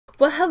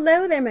Well,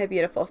 hello there, my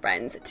beautiful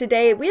friends.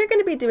 Today, we are going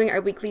to be doing our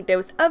weekly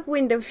dose of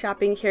window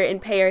shopping here in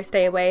Pay or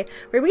Stay Away,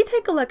 where we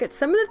take a look at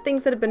some of the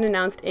things that have been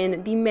announced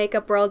in the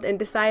makeup world and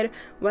decide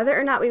whether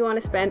or not we want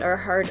to spend our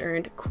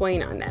hard-earned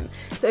coin on them.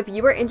 So if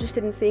you are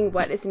interested in seeing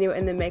what is new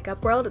in the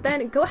makeup world,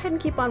 then go ahead and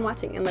keep on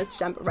watching and let's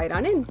jump right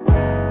on in.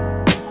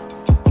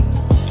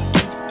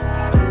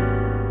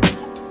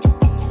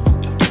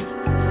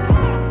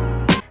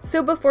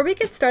 So before we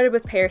get started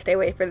with Pay or Stay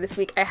Away for this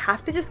week, I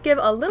have to just give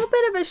a little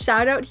bit of a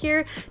shout out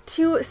here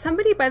to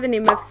somebody by the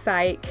name of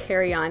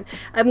Carry On.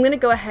 I'm going to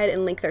go ahead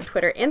and link their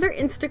Twitter and their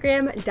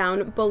Instagram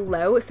down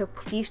below, so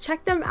please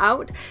check them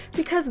out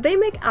because they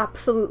make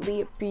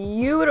absolutely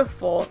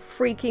beautiful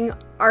freaking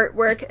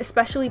artwork,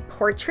 especially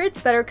portraits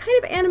that are kind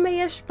of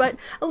anime-ish but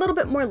a little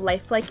bit more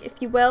lifelike, if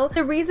you will.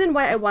 The reason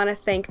why I want to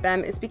thank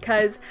them is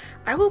because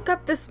I woke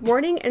up this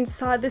morning and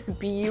saw this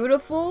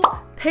beautiful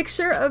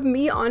picture of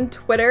me on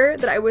Twitter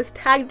that I was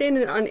tagged in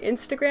and on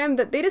Instagram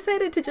that they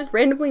decided to just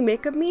randomly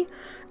make of me,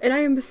 and I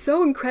am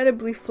so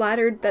incredibly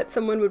flattered that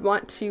someone would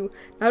want to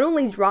not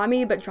only draw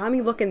me but draw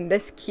me looking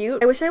this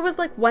cute. I wish I was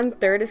like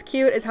 1/3 as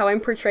cute as how I'm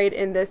portrayed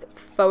in this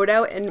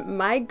photo, and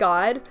my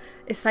god,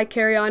 is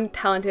Carry On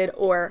talented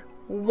or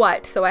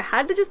what? So I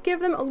had to just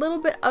give them a little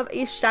bit of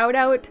a shout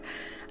out.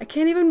 I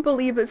can't even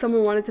believe that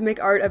someone wanted to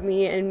make art of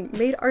me and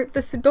made art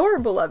this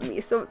adorable of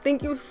me. So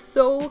thank you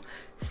so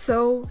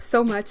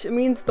much. It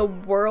means the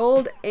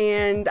world,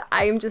 and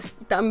I am just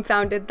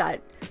dumbfounded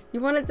that you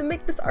wanted to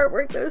make this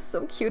artwork that is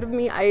so cute of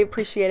me. I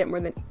appreciate it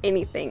more than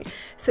anything.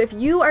 So if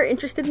you are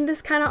interested in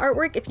this kind of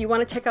artwork, if you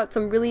want to check out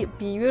some really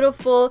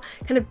beautiful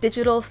kind of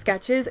digital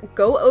sketches,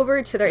 go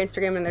over to their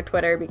Instagram and their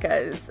Twitter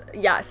because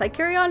yeah,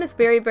 Carry On is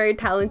very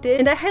talented,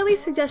 and I highly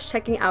suggest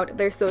checking out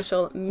their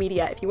social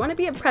media if you want to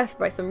be impressed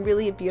by some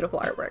really beautiful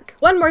artwork.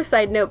 One more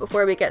side note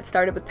before we get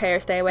started with Pay or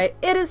Stay Away,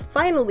 it is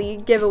finally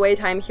giveaway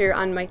time here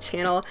on my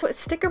channel.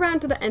 Stick around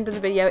to the end of the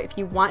video if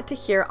you want to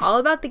hear all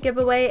about the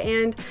giveaway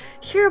and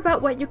hear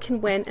about what you can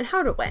win and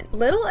how to win.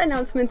 Little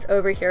announcements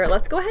over here.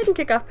 Let's go ahead and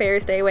kick off Pay or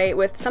Stay Away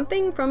with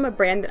something from a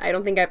brand that I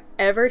don't think I've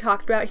ever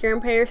talked about here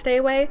in Pay or Stay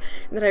Away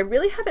and that I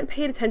really haven't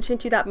paid attention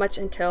to that much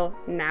until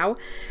now,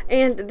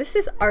 and this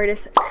is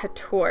artist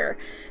Couture.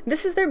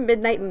 This is their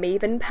Midnight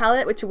Maven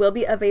palette, which will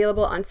be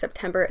available on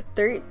September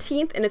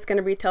 13th, and it's going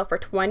to retail for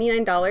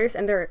 $29,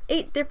 and there are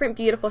 8 different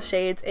beautiful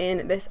shades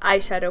in this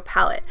eyeshadow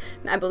palette.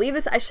 And I believe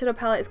this eyeshadow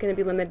palette is going to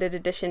be limited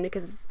edition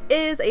because this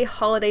is a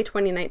holiday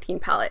 2019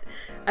 palette.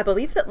 I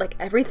believe that like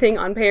everything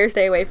on Pay or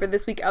Stay Away for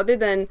this week other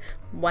than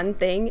one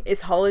thing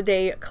is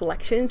holiday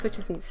collections, which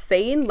is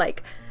insane.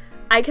 Like,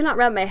 I cannot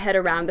wrap my head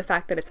around the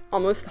fact that it's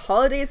almost the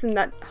holidays and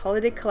that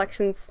holiday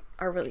collections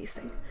are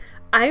releasing.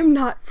 I'm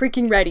not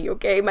freaking ready,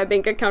 okay? My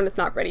bank account is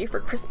not ready for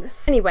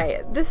Christmas.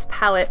 Anyway, this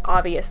palette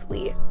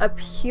obviously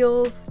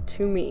appeals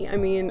to me. I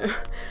mean,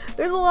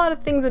 there's a lot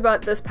of things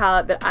about this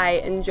palette that I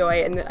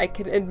enjoy and that I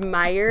can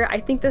admire. I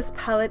think this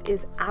palette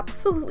is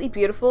absolutely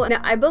beautiful. Now,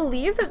 I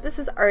believe that this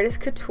is artist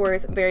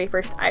Couture's very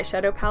first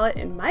eyeshadow palette,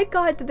 and my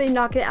god, did they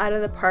knock it out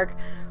of the park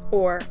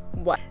or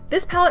what?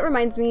 This palette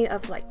reminds me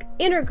of like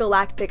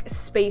intergalactic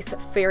space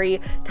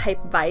fairy type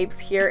vibes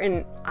here,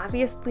 and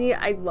obviously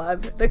I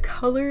love the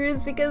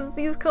colors because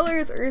these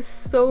colors are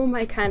so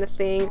my kind of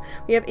thing.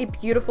 We have a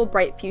beautiful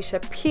bright fuchsia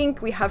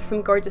pink, we have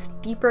some gorgeous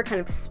deeper kind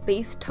of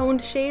space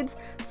toned shades.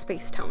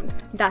 Space toned,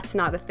 that's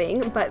not a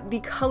thing, but the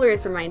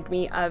colors remind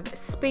me of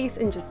space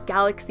and just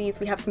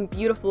galaxies. We have some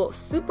beautiful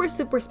super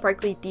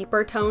sparkly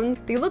deeper tones.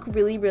 They look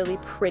really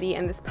pretty,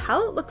 and this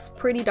palette looks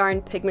pretty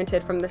darn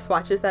pigmented from the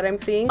swatches that I'm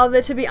seeing.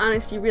 Although to be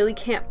honest, you really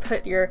can't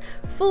put your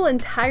full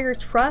entire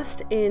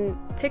trust in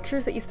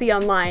pictures that you see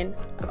online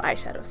of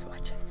eyeshadow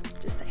swatches.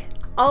 Just saying.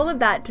 All of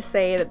that to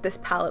say that this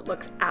palette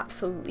looks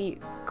absolutely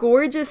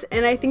gorgeous,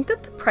 and I think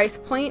that the price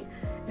point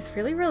is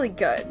really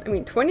good. I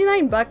mean,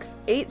 29 bucks,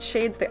 8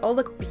 shades, they all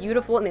look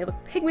beautiful and they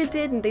look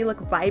pigmented and they look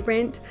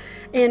vibrant.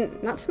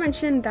 And not to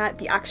mention that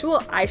the actual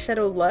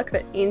eyeshadow look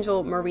that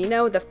Angel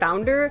Marino, the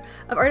founder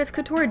of Artist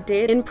Couture,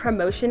 did in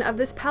promotion of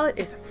this palette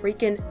is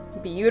freaking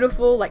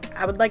beautiful. Like,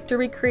 I would like to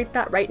recreate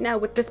that right now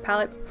with this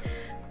palette.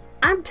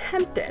 I'm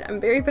tempted. I'm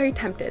very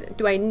tempted.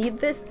 Do I need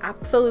this?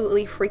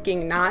 Absolutely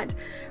freaking not.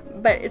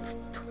 But it's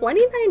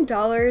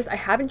 $29. I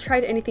haven't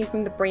tried anything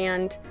from the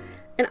brand,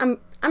 and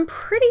I'm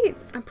pretty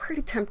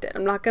tempted,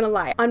 I'm not gonna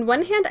lie. On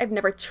one hand, I've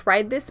never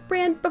tried this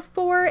brand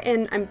before,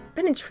 and I've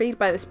been intrigued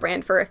by this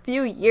brand for a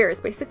few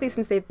years, basically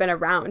since they've been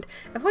around.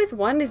 I've always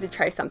wanted to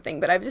try something,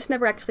 but I've just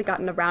never actually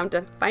gotten around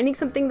to finding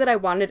something that I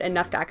wanted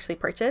enough to actually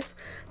purchase.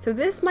 So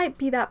this might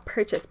be that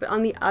purchase, but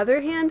on the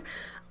other hand,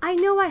 I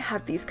know I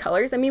have these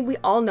colors. I mean, we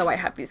all know I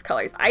have these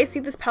colors. I see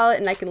this palette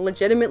and I can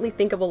legitimately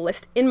think of a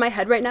list in my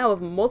head right now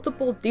of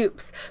multiple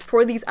dupes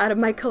for these out of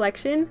my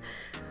collection.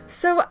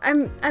 So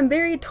I'm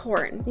very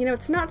torn. You know,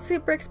 it's not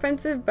super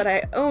expensive, but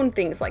I own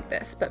things like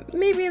this. But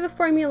maybe the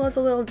formula is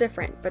a little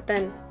different. But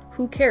then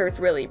who cares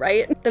really,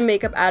 right? The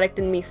makeup addict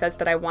in me says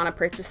that I want to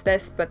purchase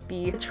this, but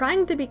the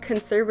trying to be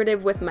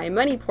conservative with my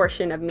money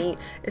portion of me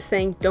is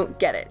saying don't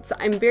get it. So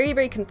I'm very,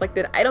 very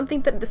conflicted. I don't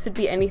think that this would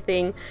be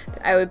anything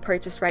that I would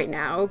purchase right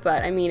now,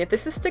 but I mean, if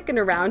this is sticking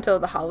around till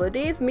the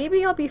holidays,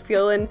 maybe I'll be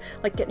feeling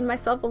like getting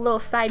myself a little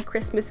side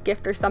Christmas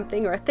gift or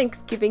something, or a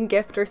Thanksgiving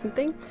gift or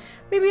something.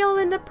 Maybe I'll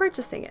end up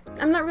purchasing it.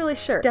 I'm not really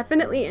sure.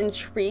 Definitely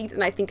intrigued,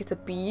 and I think it's a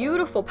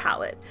beautiful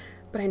palette,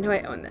 but I know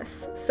I own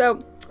this. So,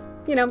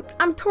 you know,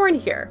 I'm torn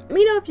here. Let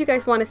me know if you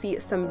guys want to see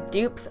some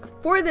dupes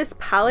for this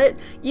palette.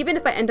 Even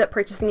if I end up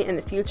purchasing it in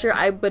the future,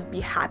 I would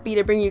be happy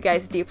to bring you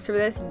guys dupes for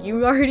this.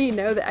 You already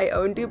know that I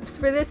own dupes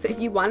for this, so if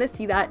you want to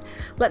see that,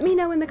 let me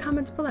know in the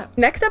comments below.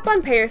 Next up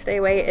on Payers Stay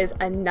Away is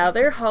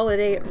another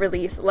holiday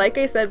release. Like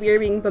I said, we are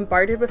being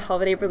bombarded with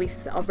holiday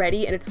releases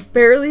already, and it's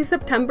barely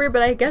September,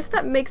 but I guess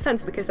that makes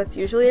sense because that's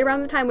usually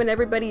around the time when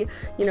everybody,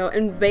 you know,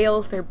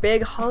 unveils their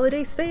big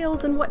holiday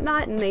sales and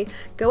whatnot, and they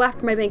go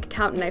after my bank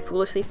account and I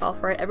foolishly fall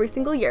for it every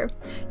single year.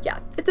 Yeah,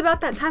 it's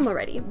about that time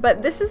already.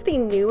 But this is the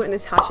new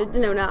Natasha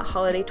Denona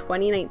Holiday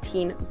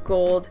 2019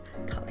 Gold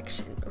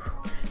Collection.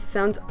 Ooh,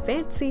 sounds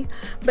fancy,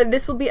 but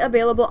this will be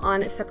available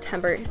on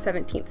September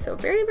 17th, so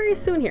very, very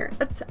soon here.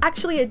 That's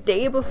actually a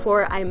day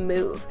before I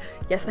move.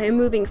 Yes, I am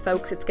moving,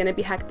 folks. It's gonna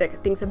be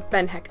hectic. Things have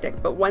been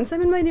hectic, but once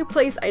I'm in my new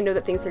place, I know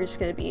that things are just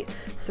gonna be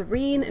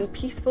serene and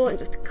peaceful and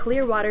just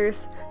clear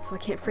waters, so I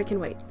can't freaking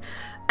wait.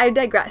 I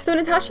digress. So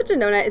Natasha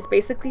Denona is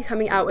basically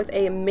coming out with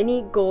a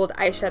mini gold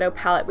eyeshadow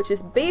palette, which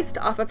is based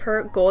off of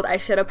her gold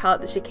eyeshadow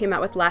palette that she came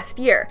out with last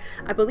year.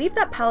 I believe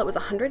that palette was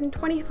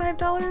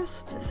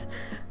 $125, just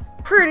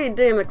pretty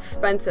damn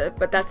expensive,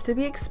 but that's to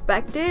be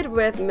expected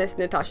with Miss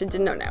Natasha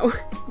Denona.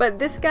 But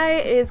this guy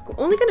is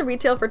only going to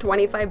retail for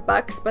 25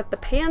 bucks, but the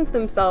pans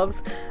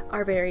themselves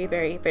are very,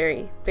 very,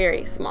 very,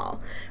 very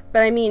small.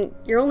 But I mean,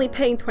 you're only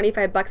paying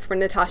 25 bucks for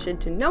Natasha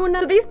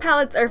Denona. So these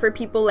palettes are for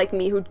people like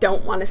me who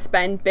don't want to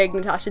spend big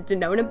Natasha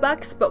Denona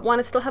bucks, but want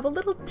to still have a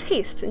little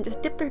taste and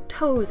just dip their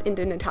toes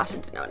into Natasha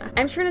Denona.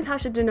 I'm sure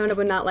Natasha Denona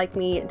would not like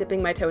me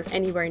dipping my toes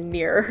anywhere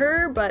near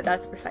her, but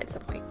that's besides the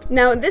point.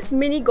 Now, this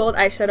mini gold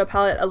eyeshadow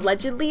palette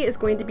allegedly is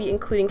going to be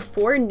including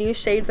 4 new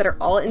shades that are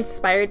all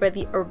inspired by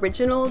the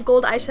original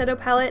gold eyeshadow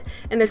palette,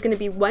 and there's going to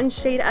be 1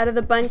 shade out of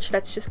the bunch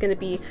that's just going to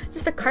be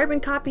just a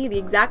carbon copy, the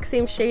exact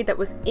same shade that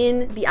was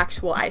in the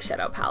actual eyeshadow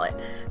palette.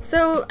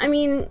 So, I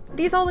mean,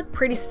 these all look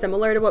pretty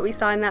similar to what we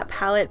saw in that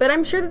palette, but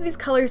I'm sure that these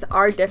colors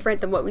are different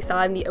than what we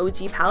saw in the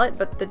OG palette,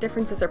 but the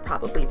differences are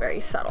probably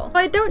very subtle. So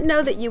I don't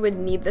know that you would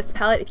need this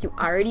palette if you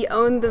already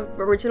own the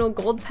original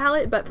gold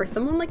palette, but for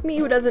someone like me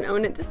who doesn't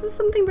own it, this is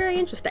something very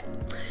interesting.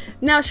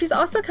 Now, she's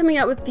also coming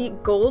out with the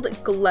Gold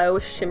Glow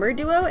Shimmer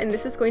Duo, and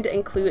this is going to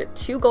include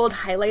 2 gold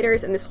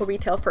highlighters, and this will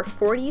retail for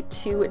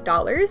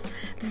 $42.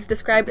 This is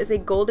described as a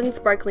golden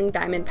sparkling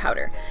diamond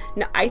powder.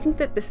 Now, I think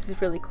that this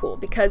is really cool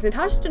because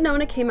Natasha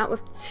Denona came out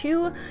with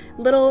 2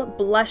 little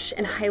blush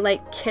and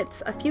highlight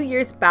kits a few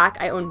years back.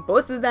 I own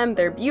both of them.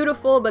 They're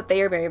beautiful, but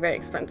they are very, very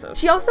expensive.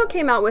 She also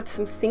came out with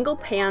some single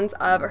pans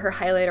of her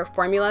highlighter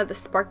formula, the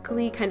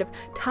sparkly kind of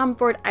Tom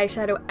Ford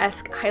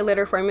eyeshadow-esque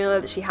highlighter formula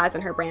that she has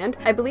in her brand.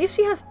 I believe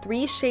she has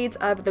 3 shades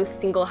of those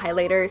single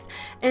highlighters,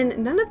 and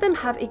none of them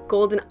have a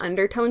golden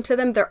undertone to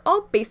them. They're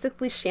all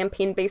basically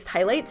champagne-based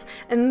highlights,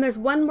 and then there's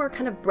one more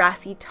kind of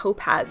brassy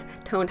topaz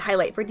toned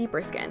highlight for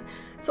deeper skin.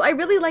 So I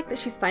really like that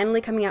she's finally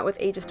coming out with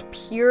a just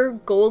pure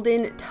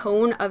golden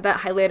tone of that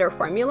highlighter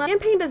formula.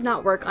 Champagne does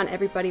not work on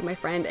everybody, my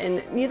friend,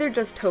 and neither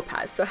does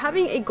topaz. So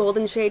having a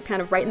golden shade kind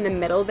of right in the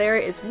middle there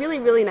is really,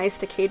 really nice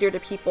to cater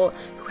to people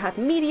who have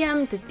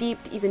medium to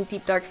deep to even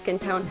deep dark skin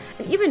tone,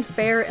 and even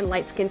fair and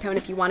light skin tone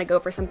if you want to go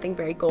for something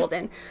very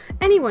golden.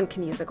 Anyone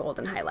can use a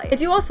golden highlight. I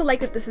do also like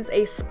that this is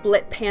a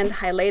split panned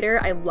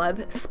highlighter. I love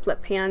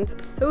split pans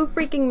so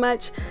freaking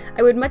much.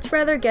 I would much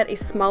rather get a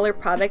smaller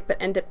product but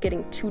end up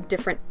getting 2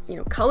 different,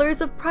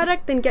 colors of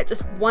product than get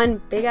just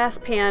one big ass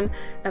pan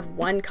of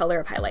one color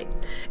of highlight.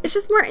 It's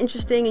just more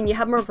interesting and you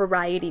have more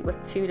variety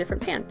with 2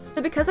 different pans.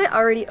 So because I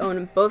already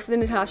own both the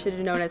Natasha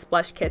Denona's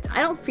blush kits,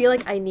 I don't feel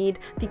like I need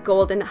the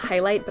golden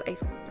highlight, but I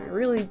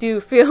really do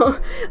feel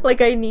like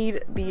I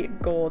need the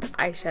gold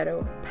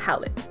eyeshadow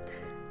palette.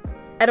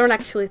 I don't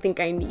actually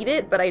think I need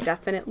it, but I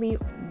definitely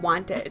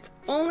want it. It's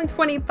only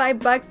 25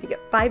 bucks. You get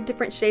 5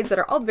 different shades that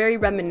are all very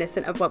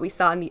reminiscent of what we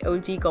saw in the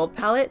OG gold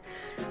palette.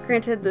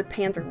 Granted, the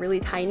pans are really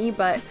tiny,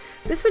 but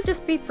this would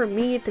just be for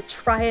me to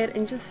try it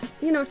and just,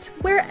 to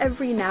wear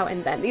every now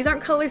and then. These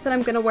aren't colors that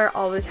I'm gonna wear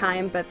all the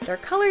time, but they're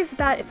colors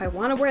that if I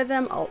want to wear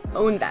them, I'll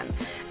own them.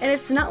 And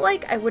it's not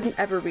like I wouldn't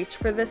ever reach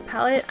for this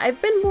palette.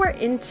 I've been more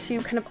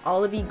into kind of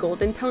olivey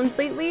golden tones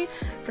lately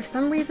for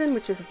some reason,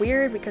 which is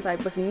weird because I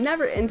was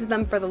never into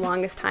them for the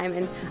longest time,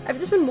 and I've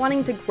just been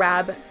wanting to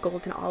grab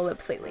golden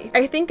olives lately.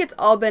 I think it's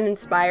all been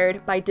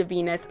inspired by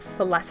Divina's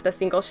Celesta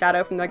Single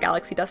Shadow from their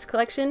Galaxy Dust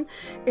collection.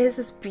 It is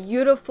this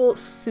beautiful,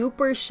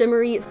 super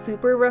shimmery,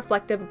 super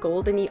reflective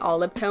goldeny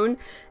olive tone,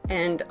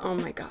 and oh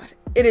my god,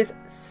 it is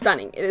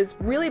stunning. It has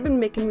really been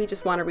making me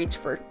just want to reach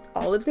for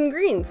olives and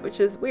greens, which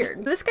is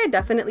weird. This guy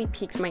definitely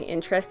piqued my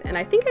interest, and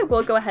I think I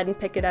will go ahead and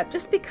pick it up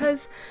just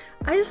because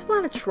I just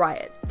want to try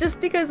it,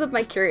 just because of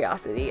my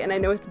curiosity. And I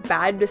know it's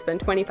bad to spend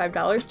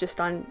 $25 just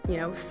on, you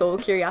know, sole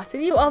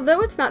curiosity. So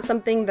although it's not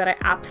something that I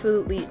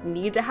absolutely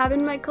need to have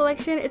in my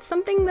collection, it's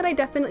something that I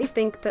definitely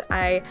think that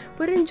I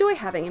would enjoy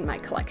having in my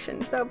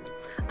collection. So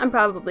I'm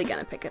probably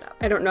gonna pick it up.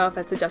 I don't know if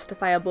that's a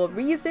justifiable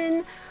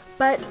reason,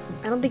 but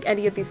I don't think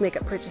any of these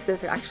makeup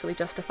purchases are actually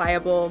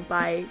justifiable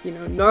by, you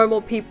know,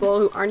 normal people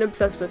who aren't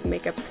obsessed with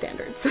makeup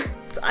standards.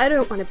 So I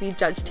don't want to be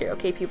judged here,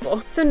 okay,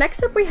 people? So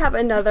next up we have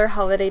another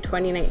holiday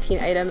 2019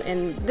 item,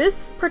 and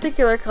this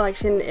particular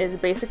collection is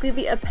basically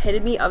the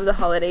epitome of the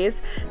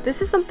holidays.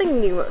 This is something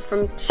new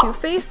from Too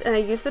Faced, and I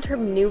use the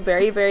term new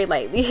very, very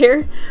lightly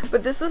here,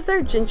 but this is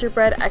their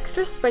gingerbread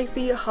extra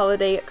spicy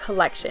holiday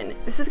collection.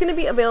 This is going to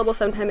be available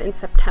sometime in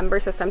September,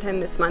 so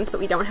sometime this month,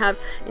 but we don't have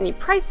any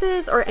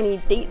prices or any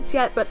dates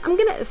yet, but I'm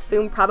gonna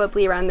assume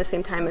probably around the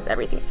same time as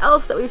everything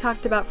else that we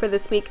talked about for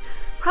this week,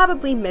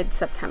 probably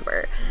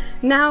mid-September.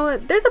 Now,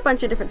 there's a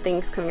bunch of different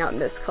things coming out in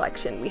this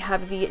collection. We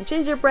have the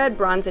gingerbread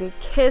bronze and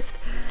kissed,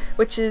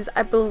 which is,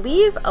 I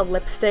believe, a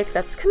lipstick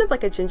that's kind of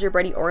like a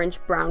gingerbready orange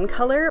brown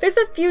color. There's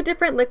a few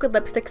different liquid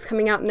lipsticks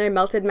coming out in their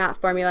melted matte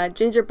formula,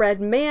 gingerbread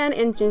man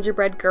and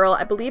gingerbread girl.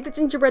 I believe the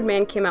gingerbread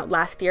man came out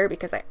last year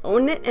because I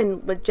own it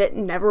and legit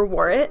never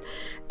wore it.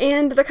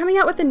 And they're coming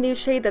out with a new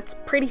shade that's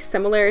pretty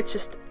similar. It's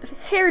just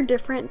hair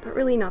different, but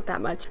really not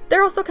that much.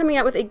 They're also coming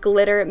out with a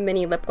glitter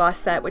mini lip gloss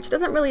set, which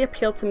doesn't really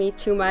appeal to me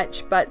too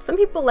much, but some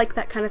people like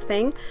that kind of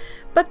thing.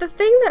 But the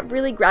thing that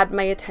really grabbed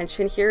my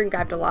attention here and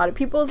grabbed a lot of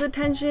people's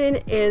attention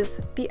is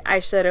the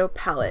eyeshadow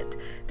palette.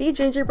 The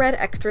Gingerbread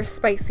Extra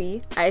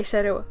Spicy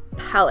eyeshadow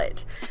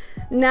palette.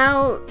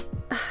 Now,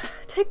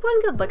 take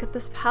one good look at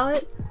this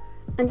palette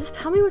and just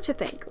tell me what you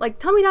think. Like,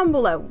 tell me down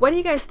below, what do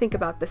you guys think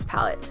about this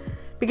palette?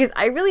 Because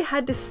I really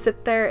had to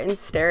sit there and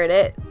stare at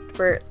it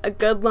for a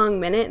good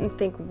long minute and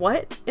think,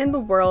 what in the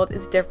world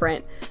is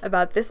different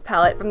about this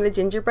palette from the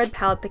gingerbread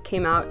palette that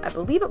came out, I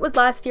believe it was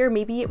last year,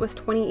 maybe it was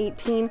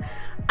 2018.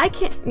 I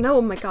can't, no,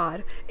 oh my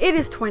god, it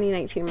is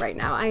 2019 right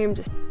now. I am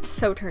just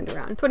so turned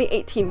around.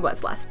 2018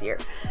 was last year.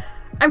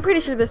 I'm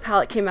pretty sure this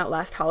palette came out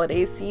last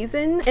holiday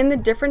season, and the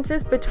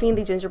differences between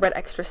the Gingerbread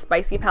Extra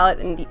Spicy palette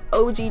and the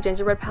OG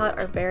Gingerbread palette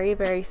are very,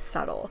 very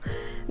subtle.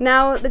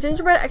 Now, the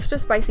Gingerbread Extra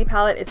Spicy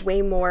palette is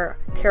way more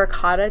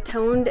terracotta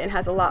toned and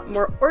has a lot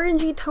more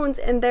orangey tones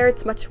in there.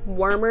 It's much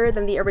warmer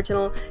than the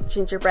original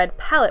Gingerbread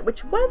palette,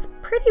 which was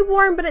pretty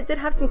warm, but it did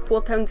have some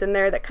cool tones in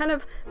there that kind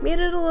of made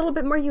it a little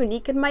bit more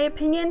unique in my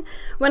opinion.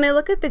 When I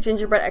look at the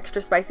Gingerbread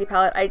Extra Spicy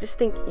palette, I just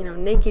think, you know,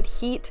 Naked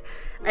Heat.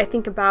 I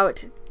think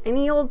about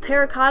any old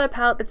terracotta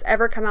palette that's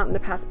ever come out in the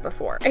past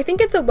before. I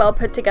think it's a well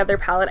put together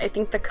palette. I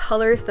think the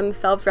colors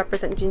themselves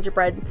represent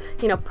gingerbread,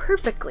 you know,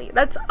 perfectly.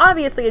 That's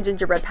obviously a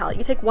gingerbread palette.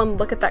 You take one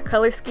look at that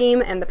color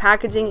scheme and the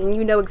packaging and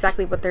you know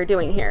exactly what they're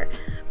doing here.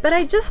 But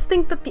I just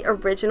think that the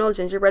original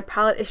gingerbread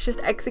palette is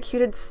just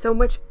executed so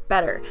much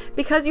better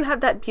because you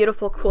have that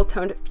beautiful cool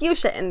toned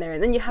fuchsia in there,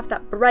 and then you have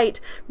that bright,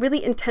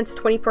 really intense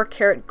 24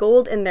 karat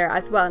gold in there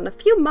as well, and a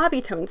few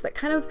mauve tones that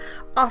kind of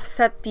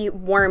offset the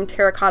warm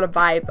terracotta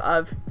vibe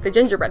of the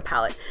gingerbread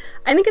palette.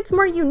 I think it's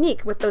more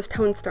unique with those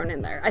tones thrown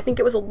in there. I think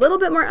it was a little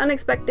bit more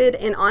unexpected,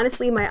 and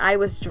honestly my eye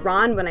was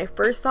drawn when I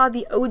first saw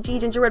the OG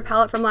gingerbread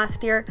palette from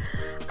last year.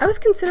 I was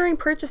considering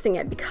purchasing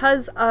it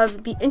because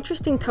of the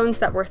interesting tones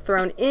that were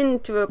thrown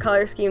into a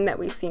color scheme that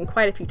we've seen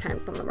quite a few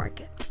times on the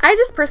market. I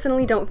just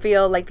personally don't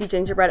feel like the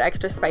Gingerbread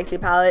Extra Spicy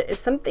palette is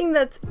something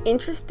that's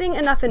interesting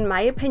enough in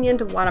my opinion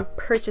to want to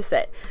purchase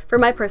it for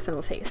my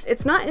personal taste.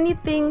 It's not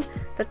anything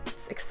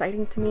that's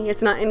exciting to me.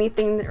 It's not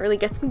anything that really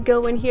gets me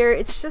going here.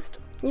 It's just,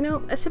 you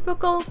know, a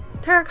typical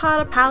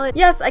terracotta palette.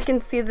 Yes, I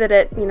can see that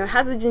it, you know,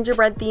 has a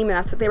gingerbread theme and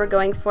that's what they were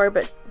going for,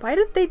 but why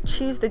did they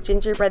choose the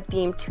gingerbread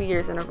theme 2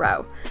 years in a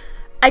row?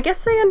 I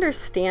guess I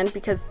understand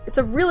because it's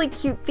a really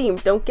cute theme,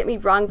 don't get me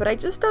wrong, but I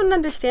just don't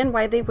understand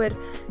why they would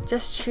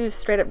just choose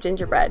straight up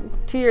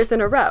gingerbread 2 years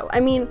in a row.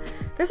 I mean,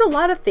 there's a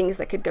lot of things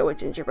that could go with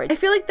gingerbread. I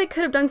feel like they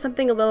could have done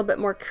something a little bit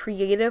more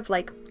creative,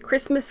 like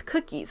Christmas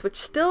cookies, which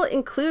still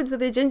includes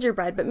the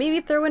gingerbread, but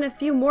maybe throw in a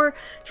few more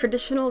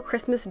traditional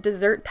Christmas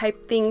dessert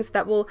type things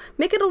that will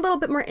make it a little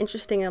bit more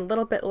interesting and a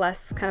little bit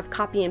less kind of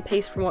copy and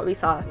paste from what we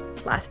saw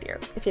last year,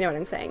 if you know what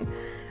I'm saying.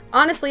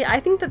 Honestly, I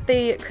think that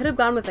they could have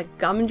gone with a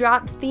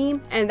gumdrop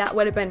theme and that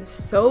would have been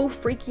so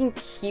freaking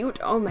cute.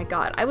 Oh my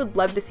god, I would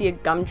love to see a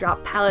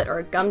gumdrop palette or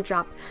a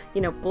gumdrop,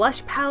 you know,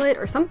 blush palette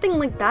or something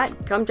like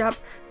that. Gumdrop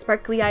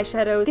sparkly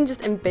eyeshadow. I can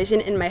just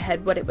envision in my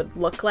head what it would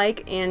look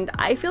like, and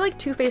I feel like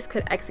Too Faced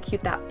could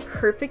execute that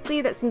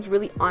perfectly. That seems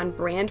really on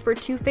brand for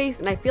Too Faced,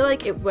 and I feel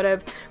like it would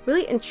have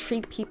really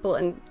intrigued people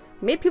and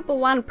made people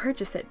want to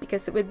purchase it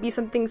because it would be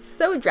something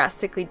so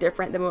drastically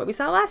different than what we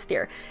saw last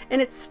year. And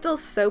it's still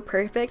so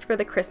perfect for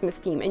the Christmas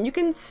theme, and you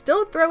can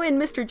still throw in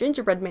Mr.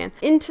 Gingerbread Man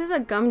into the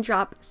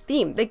gumdrop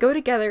theme. They go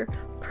together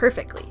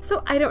perfectly.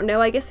 So I don't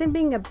know, I guess I'm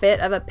being a bit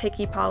of a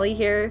picky Polly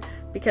here,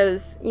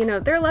 because, you know,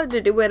 they're allowed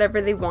to do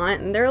whatever they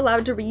want and they're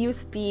allowed to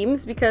reuse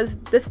themes because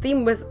this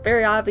theme was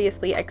very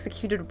obviously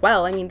executed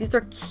well. I mean, these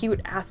are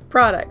cute ass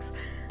products.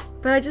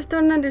 But I just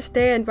don't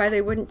understand why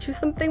they wouldn't choose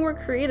something more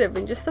creative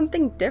and just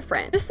something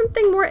different. Just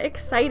something more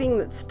exciting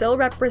that still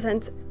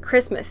represents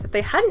Christmas that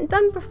they hadn't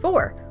done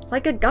before,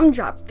 like a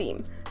gumdrop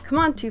theme. Come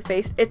on, Too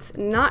Faced, it's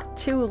not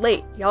too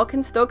late. Y'all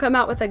can still come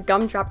out with a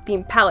gumdrop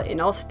themed palette and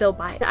I'll still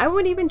buy it. I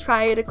wouldn't even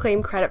try to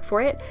claim credit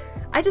for it.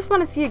 I just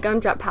want to see a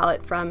gumdrop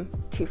palette from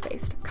Too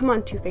Faced. Come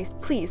on, Too Faced,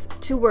 please.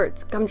 2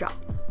 words, gumdrop,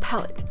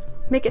 palette.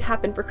 Make it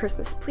happen for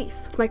Christmas,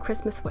 please. It's my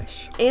Christmas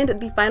wish. And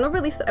the final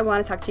release that I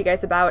want to talk to you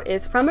guys about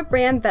is from a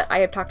brand that I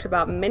have talked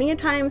about many a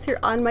times here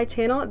on my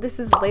channel. This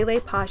is Lele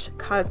Posh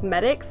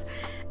Cosmetics,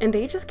 and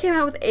they just came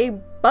out with a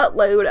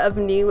buttload of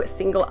new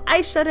single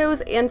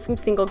eyeshadows and some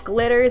single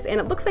glitters,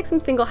 and it looks like some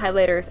single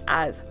highlighters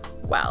as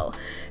well.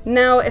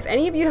 Now, if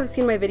any of you have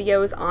seen my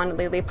videos on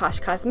Lele Posh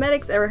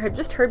Cosmetics or have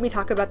just heard me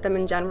talk about them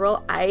in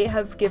general, I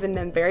have given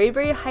them very,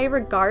 very high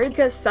regard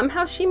because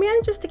somehow she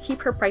manages to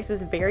keep her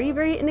prices very,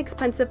 very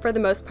inexpensive for the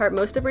most part.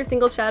 Most of her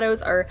single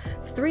shadows are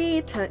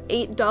 $3 to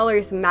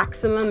 $8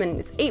 maximum, and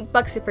it's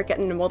 $8 if you're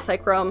getting a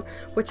multi-chrome,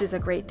 which is a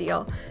great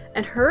deal.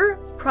 And her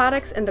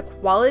products and the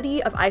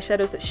quality of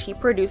eyeshadows that she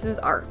produces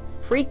are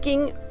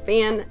freaking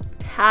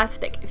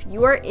fantastic. If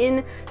you are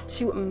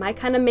into my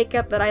kind of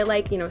makeup that I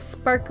like, you know,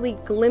 sparkly,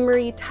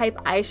 glimmery type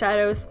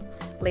eyeshadows,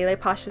 Lele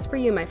Posh is for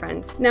you, my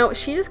friends. Now,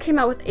 she just came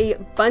out with a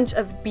bunch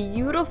of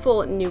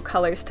beautiful new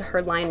colors to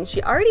her line, and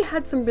she already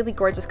had some really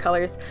gorgeous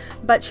colors,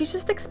 but she's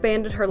just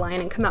expanded her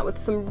line and come out with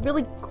some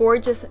really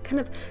gorgeous, kind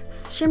of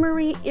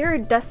shimmery,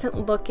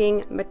 iridescent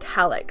looking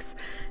metallics.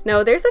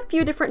 Now, there's a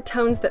few different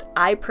tones that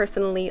I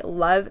personally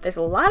love. There's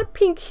a lot of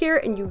pink here,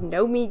 and you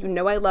know me, you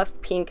know I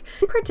love pink.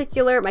 In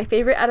particular, my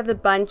favorite out of the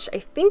bunch, I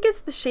think,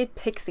 is the shade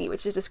Pixie,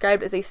 which is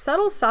described as a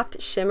subtle,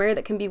 soft shimmer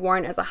that can be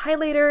worn as a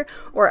highlighter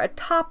or a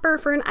topper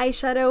for an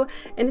eyeshadow.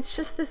 And it's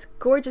just this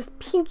gorgeous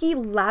pinky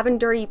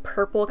lavendery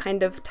purple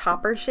kind of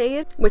topper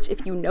shade, which,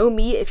 if you know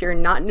me, if you're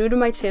not new to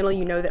my channel,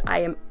 you know that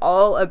I am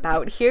all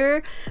about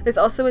here. There's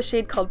also a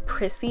shade called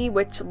Prissy,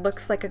 which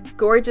looks like a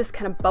gorgeous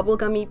kind of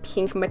bubblegummy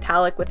pink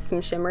metallic with some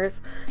shimmers.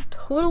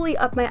 Totally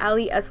up my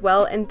alley as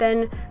well. And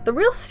then the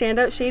real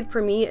standout shade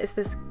for me is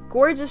this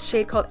gorgeous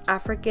shade called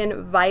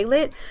African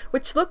Violet,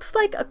 which looks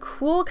like a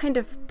cool kind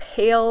of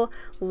pale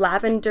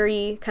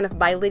lavendery kind of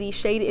violet-y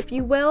shade, if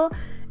you will.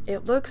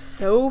 It looks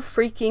so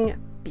freaking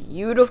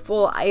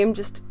beautiful. I am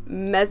just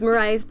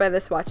mesmerized by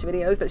the swatch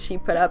videos that she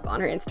put up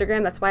on her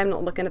Instagram. That's why I'm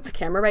not looking at the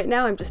camera right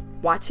now. I'm just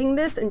watching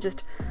this and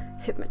just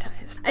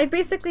hypnotized. I've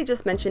basically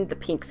just mentioned the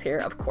pinks here,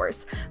 of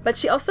course, but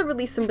she also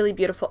released some really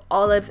beautiful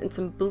olives and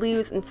some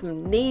blues and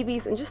some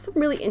navies and just some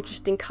really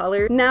interesting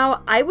colors.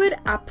 Now, I would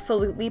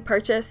absolutely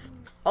purchase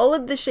all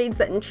of the shades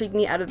that intrigue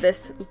me out of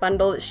this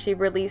bundle that she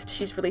released.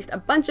 She's released a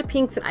bunch of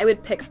pinks, and I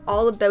would pick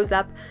all of those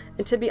up.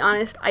 And to be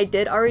honest, I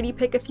did already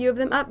pick a few of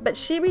them up, but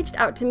she reached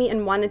out to me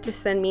and wanted to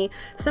send me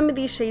some of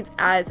these shades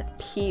as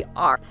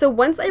PR. So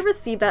once I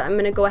receive that, I'm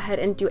gonna go ahead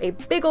and do a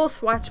big ol'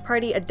 swatch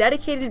party, a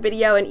dedicated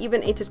video, and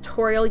even a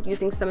tutorial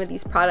using some of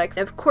these products.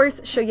 And of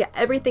course, show you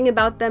everything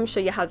about them, show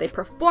you how they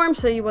perform,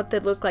 show you what they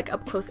look like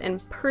up close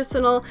and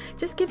personal,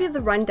 just give you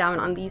the rundown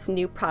on these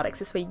new products.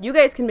 This way you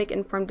guys can make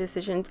informed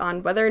decisions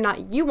on whether or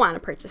not you want to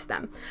purchase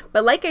them.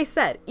 But like I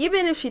said,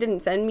 even if she didn't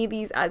send me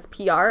these as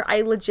PR,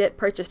 I legit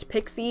purchased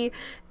Pixie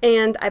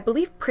and I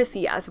believe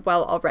Prissy as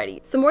well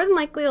already. So more than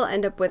likely I'll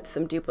end up with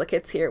some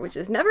duplicates here, which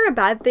is never a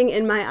bad thing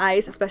in my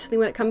eyes, especially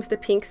when it comes to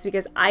pinks,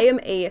 because I am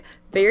a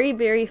very,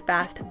 very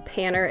fast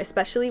panner,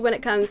 especially when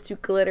it comes to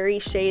glittery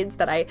shades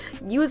that I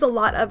use a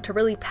lot of to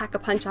really pack a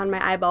punch on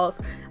my eyeballs.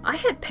 I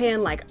hit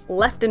pan like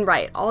left and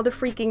right all the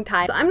freaking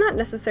time. So I'm not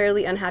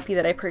necessarily unhappy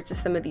that I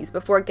purchased some of these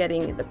before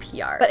getting the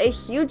PR. But a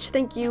huge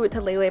thank you to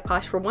Lele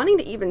Posh for wanting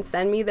to even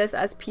send me this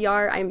as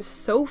PR. I'm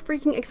so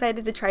freaking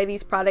excited to try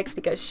these products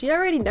because she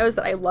already knows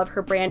that I love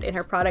her brand and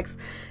her products,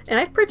 and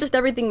I've purchased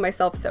everything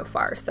myself so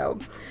far. So,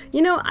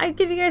 you know, I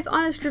give you guys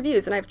honest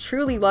reviews, and I've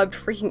truly loved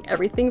freaking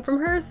everything from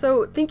her.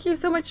 So thank you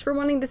so much for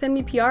wanting to send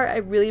me PR. I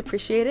really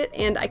appreciate it,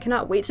 and I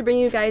cannot wait to bring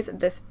you guys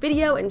this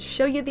video and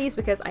show you these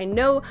because I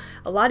know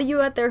a lot of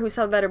you out there who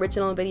saw that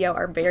original video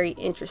are very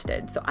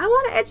interested. So I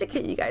want to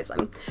educate you guys.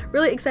 I'm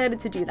really excited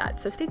to do that,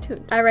 so stay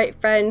tuned. Alright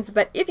friends,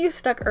 but if you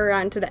stuck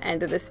around to the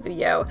end of this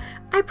video,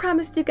 I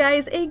promised you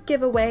guys a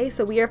giveaway,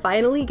 so we are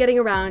finally getting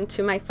around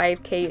to my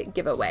 5K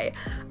giveaway.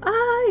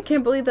 I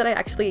can't believe that I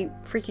actually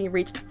freaking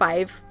reached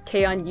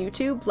 5K on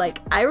YouTube. Like,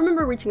 I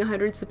remember reaching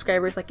 100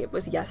 subscribers like it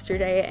was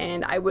yesterday,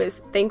 and I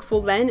was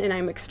thankful then, and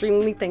I'm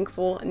extremely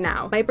thankful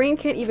now. My brain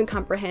can't even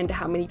comprehend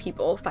how many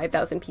people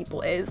 5,000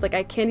 people is. Like,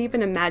 I can't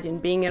even imagine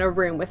being in a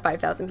room with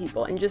 5,000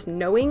 people and just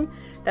knowing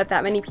that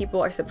that many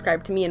people are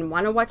subscribed to me and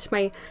want to watch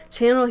my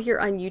channel here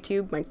on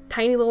YouTube, my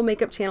tiny little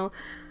makeup channel.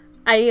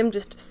 I am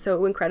just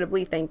so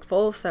incredibly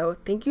thankful, so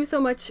thank you so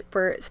much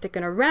for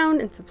sticking around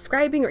and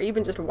subscribing, or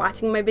even just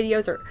watching my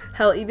videos, or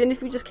hell, even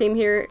if you just came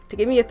here to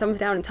give me a thumbs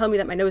down and tell me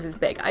that my nose is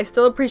big. I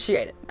still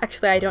appreciate it.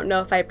 Actually, I don't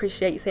know if I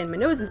appreciate you saying my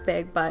nose is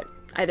big, but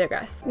I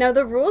digress. Now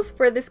the rules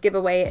for this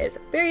giveaway is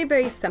very,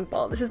 very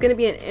simple. This is going to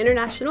be an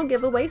international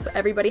giveaway, so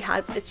everybody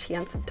has a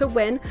chance to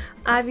win.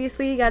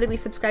 Obviously, you got to be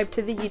subscribed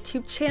to the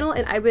YouTube channel,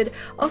 and I would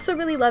also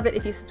really love it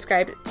if you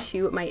subscribed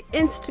to my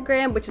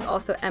Instagram, which is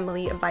also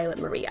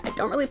EmilyVioletmarie. I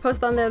don't really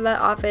post on there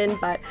that often,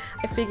 but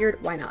I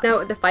figured why not.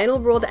 Now, the final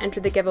rule to enter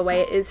the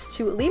giveaway is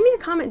to leave me a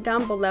comment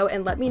down below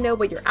and let me know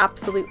what your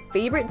absolute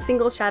favorite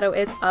single shadow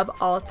is of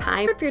all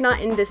time. If you're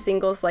not into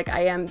singles like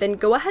I am, then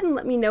go ahead and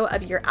let me know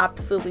of your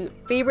absolute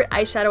favorite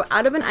eyeshadow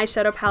out of an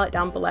eyeshadow palette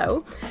down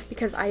below,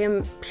 because I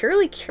am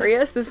purely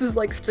curious. This is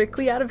like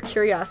strictly out of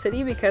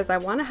curiosity because I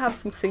want to have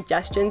some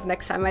suggestions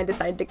next time I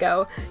decide to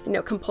go, you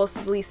know,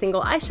 compulsively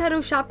single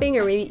eyeshadow shopping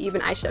or maybe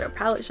even eyeshadow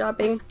palette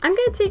shopping. I'm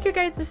gonna take your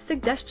guys'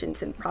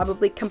 suggestions and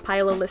probably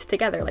compile a list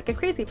together like a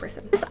crazy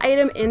person. First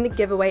item in the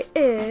giveaway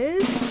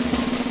is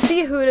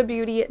the Huda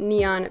Beauty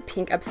Neon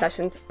Pink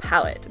Obsessions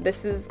palette.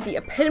 This is the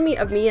epitome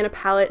of me in a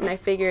palette, and I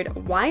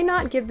figured why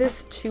not give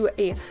this to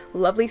a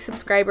lovely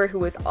subscriber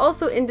who is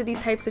also into these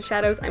types of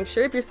shadows. I'm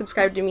sure if you're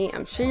subscribed to me,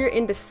 I'm sure you're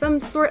into some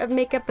sort of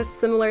makeup that's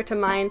similar to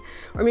mine,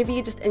 or maybe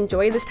you just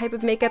enjoy this type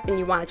of makeup and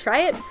you want to try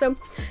it, so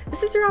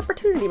this is your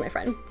opportunity, my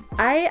friend.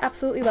 I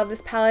absolutely love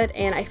this palette,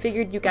 and I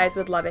figured you guys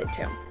would love it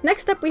too.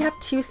 Next up, we have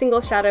two single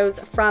shadows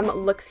from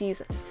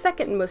Looksie's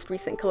second most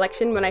recent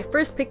collection. When I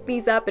first picked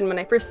these up and when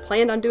I first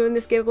planned on doing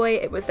this giveaway,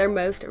 it was their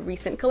most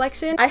recent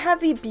collection. I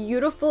have the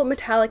beautiful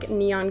metallic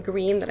neon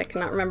green that I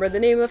cannot remember the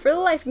name of for the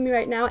life of me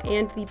right now,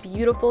 and the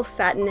beautiful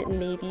satin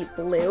navy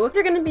blue. These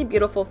are going to be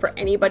beautiful for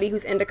anybody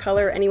who's into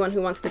color, anyone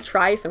who wants to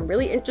try some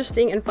really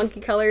interesting and funky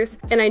colors,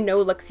 and I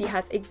know Looksie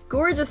has a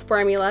gorgeous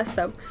formula,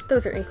 so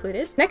those are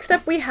included. Next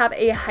up, we have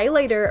a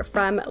highlighter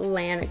from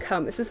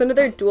Lancome. This is one of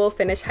their dual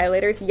finish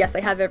highlighters. Yes,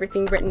 I have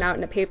everything written out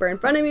in a paper in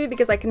front of me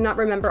because I cannot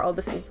remember all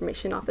this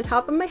information off the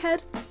top of my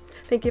head.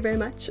 Thank you very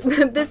much.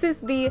 This is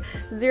the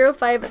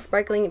 05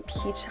 Sparkling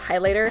Peach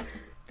highlighter.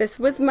 This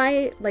was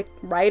my like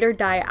ride or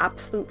die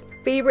absolute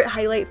favorite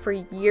highlight for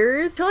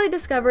years till I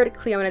discovered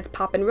Cleonida's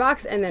Poppin'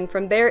 Rocks, and then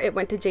from there it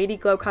went to JD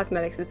Glow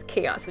Cosmetics'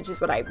 Chaos, which is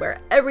what I wear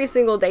every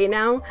single day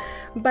now.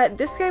 But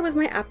this guy was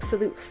my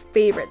absolute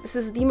favorite. This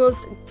is the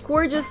most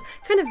gorgeous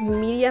kind of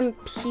medium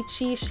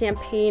peachy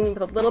champagne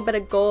with a little bit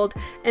of gold,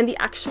 and the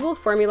actual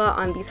formula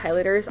on these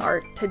highlighters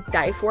are to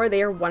die for.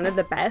 They are one of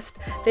the best.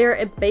 They are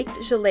a baked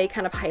gelée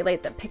kind of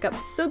highlight that pick up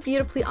so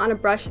beautifully on a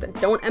brush that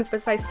don't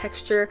emphasize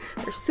texture.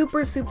 They're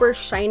super, super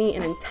shiny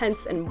and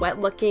intense and wet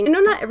looking. I know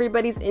not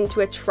everybody's into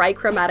a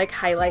trichromatic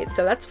highlight,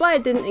 so that's why I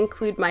didn't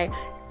include my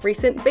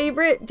recent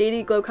favorite,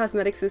 JD Glow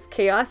Cosmetics'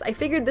 Chaos. I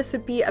figured this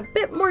would be a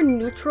bit more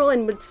neutral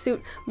and would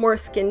suit more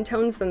skin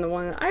tones than the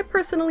one that I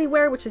personally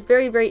wear, which is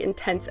very, very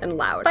intense and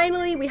loud.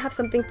 Finally, we have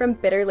something from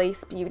Bitter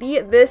Lace Beauty.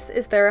 This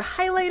is their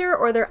highlighter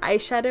or their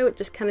eyeshadow. It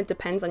just kind of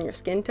depends on your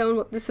skin tone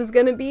what this is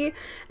gonna be.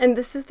 And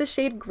this is the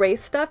shade Gray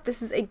Stuff.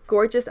 This is a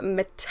gorgeous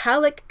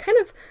metallic kind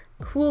of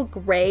cool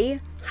gray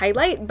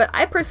highlight, but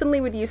I personally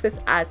would use this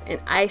as an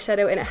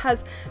eyeshadow, and it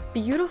has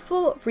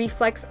beautiful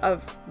reflex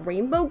of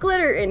rainbow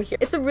glitter in here.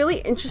 It's a really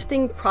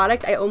interesting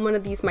product. I own one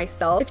of these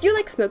myself. If you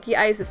like smoky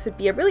eyes, this would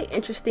be a really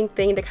interesting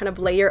thing to kind of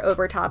layer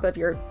over top of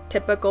your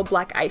typical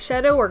black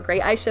eyeshadow or gray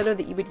eyeshadow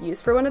that you would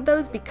use for one of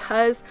those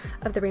because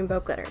of the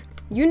rainbow glitter.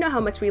 You know how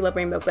much we love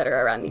rainbow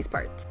glitter around these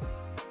parts.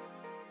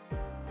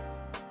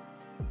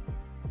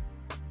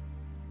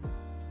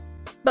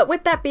 But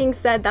with that being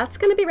said, that's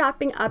going to be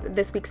wrapping up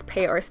this week's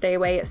Pay or Stay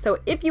Away. So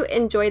if you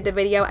enjoyed the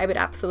video, I would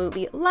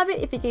absolutely love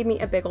it if you gave me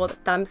a big old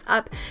thumbs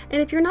up.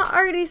 And if you're not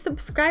already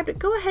subscribed,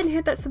 go ahead and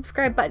hit that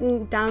subscribe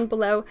button down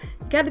below.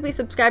 You got to be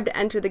subscribed to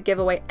enter the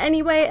giveaway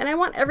anyway, and I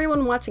want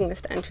everyone watching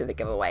this to enter the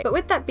giveaway. But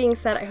with that being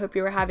said, I hope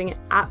you are having an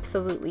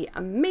absolutely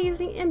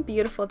amazing and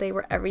beautiful day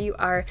wherever you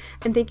are.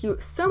 And thank you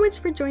so much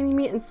for joining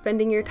me and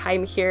spending your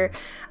time here.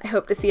 I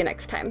hope to see you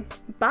next time.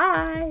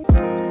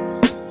 Bye!